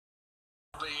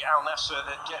be Al Nassr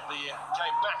that get the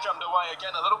game back underway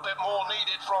again. A little bit more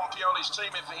needed from Pioli's team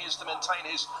if he is to maintain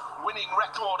his winning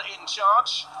record in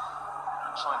charge.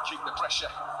 Try and keep the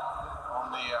pressure on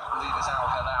the leaders Al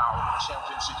Hilal. The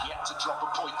champions have yet to drop a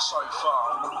point so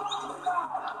far.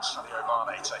 Sadio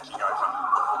Mane taking over.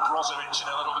 Brozovic in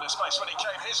a little bit of space when he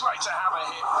came his way to have a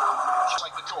hit.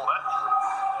 Take the corner.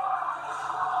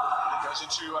 It goes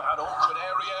into an awkward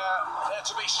area there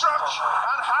to be struck,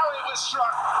 and how it was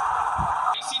struck.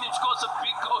 You've seen him score some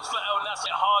big goals like El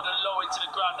Nassr, hard and low into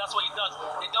the ground. That's what he does.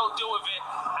 They don't deal with it,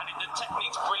 and the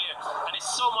technique's brilliant, and it's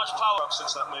so much power.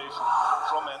 Since that move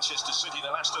from Manchester City,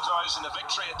 the last of those in the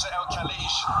victory at El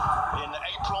Khalij in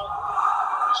April.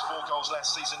 His 4 goals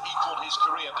last season equalled his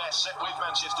career best set with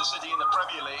Manchester City in the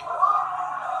Premier League.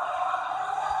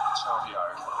 Tavio,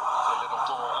 a little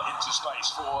ball into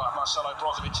space for Marcelo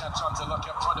Brozovic. Had time to look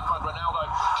up, trying to find Ronaldo.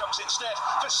 Comes instead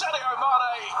for Sadio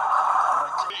Mane.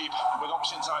 Deep with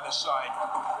options either side.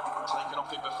 Taken off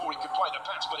him before he could play the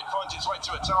pass, but it finds its way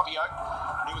to Otavio.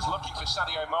 He was looking for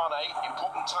Sadio Mane.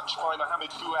 Important touch by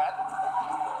Mohamed Fouad.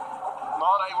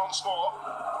 Mane once more.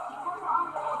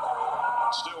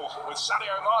 Still with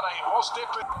Sadio Mane, it was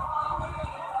dipping.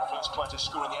 First player to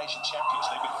score in the Asian Champions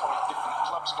League with 5 different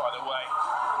clubs, by the way.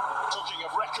 Talking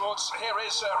of records, here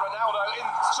is Ronaldo in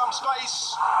some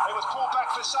space. It was pulled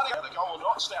back for Sadio. The goal will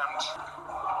not stand.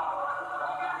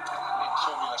 In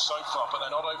formula so far, but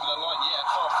they're not over the line yet,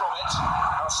 far from it.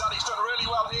 Al-Sadi's done really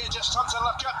well here, just time to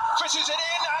look up. Fishes it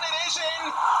in, and it is in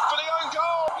for the own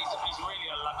goal. He's really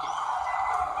unlucky.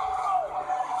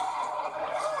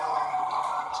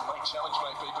 It's a late challenge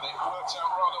maybe, but it worked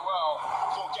out rather well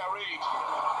for Garib.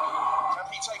 Can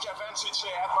he take advantage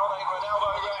here? Mane and Ronaldo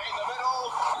in the middle.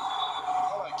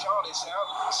 Yellow card is out.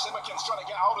 Simakan's trying to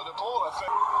get hold of the ball.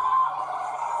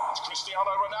 It's Cristiano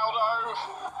Ronaldo.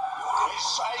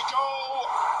 It's a goal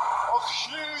of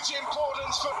huge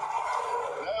importance for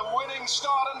their winning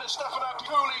start, and Stefano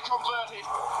Pioli converted,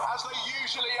 as they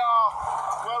usually are,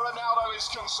 where Ronaldo is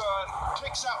concerned.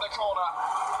 Picks out the corner.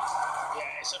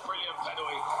 Yeah, it's a brilliant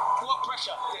penalty. What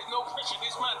pressure? There's no pressure.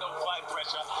 This man don't find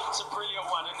pressure. It's a brilliant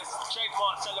one, and it's a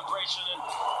trademark celebration, and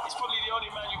it's probably the only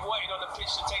man you've waited on the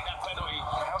pitch to take that penalty.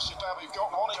 SHABAB, who've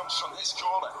got one, comes from this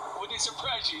corner. Would it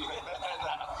surprise you?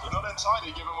 Not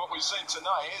entirely, given what we've seen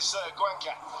tonight. Here's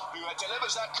Guanca, who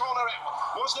delivers that corner.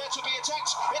 It was there to be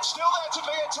attacked. It's still there to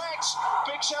be attacked.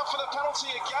 Big shout for the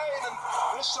penalty again, and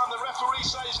this time the referee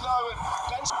says no.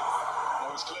 And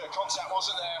there was clear contact,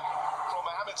 wasn't there? From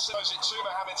Mohamed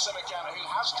Simakan, who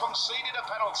has conceded a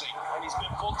penalty. And he's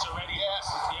been booked already. Yeah,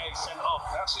 he's sent off.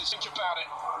 That's his think about it.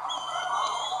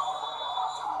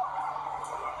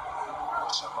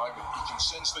 It's a moment, you can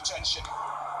sense the tension.